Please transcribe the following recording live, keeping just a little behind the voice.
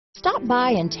Stop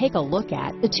by and take a look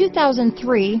at the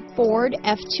 2003 Ford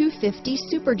F-250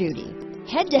 Super Duty.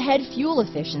 Head-to-head fuel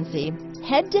efficiency,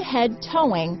 head-to-head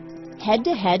towing,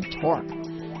 head-to-head torque.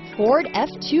 Ford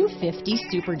F-250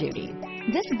 Super Duty.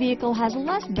 This vehicle has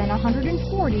less than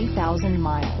 140,000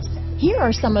 miles. Here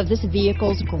are some of this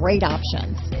vehicle's great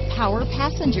options: power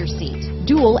passenger seat,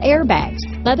 dual airbags,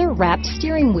 leather-wrapped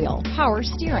steering wheel, power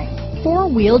steering,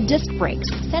 four-wheel disc brakes,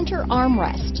 center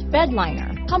armrest,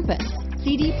 bedliner, compass,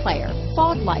 CD player,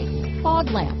 fog lights, fog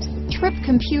lamps, trip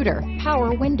computer,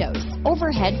 power windows,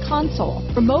 overhead console,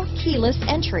 remote keyless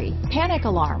entry, panic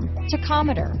alarm,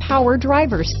 tachometer, power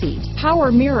driver's seat,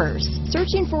 power mirrors.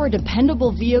 Searching for a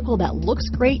dependable vehicle that looks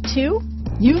great too?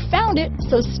 You found it,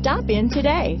 so stop in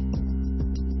today.